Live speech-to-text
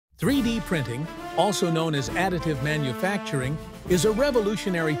3D printing, also known as additive manufacturing, is a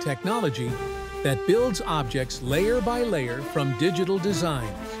revolutionary technology that builds objects layer by layer from digital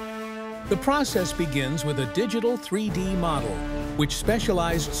designs. The process begins with a digital 3D model, which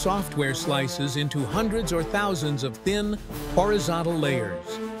specialized software slices into hundreds or thousands of thin, horizontal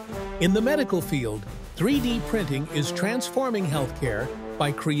layers. In the medical field, 3D printing is transforming healthcare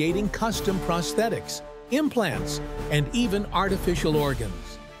by creating custom prosthetics, implants, and even artificial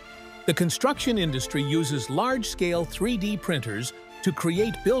organs. The construction industry uses large-scale 3D printers to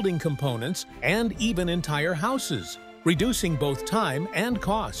create building components and even entire houses, reducing both time and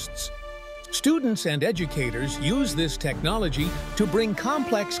costs. Students and educators use this technology to bring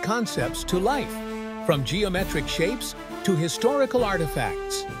complex concepts to life, from geometric shapes to historical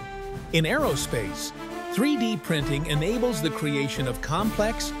artifacts. In aerospace, 3D printing enables the creation of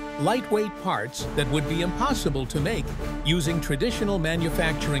complex, lightweight parts that would be impossible to make using traditional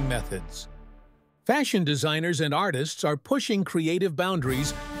manufacturing methods. Fashion designers and artists are pushing creative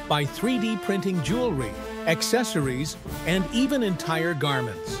boundaries by 3D printing jewelry, accessories, and even entire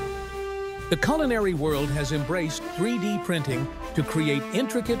garments. The culinary world has embraced 3D printing to create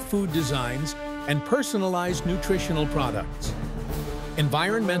intricate food designs and personalized nutritional products.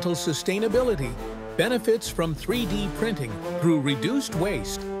 Environmental sustainability benefits from 3D printing through reduced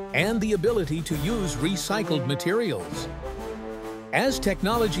waste and the ability to use recycled materials. As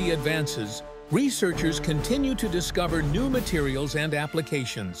technology advances, researchers continue to discover new materials and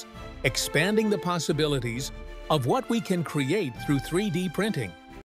applications, expanding the possibilities of what we can create through 3D printing.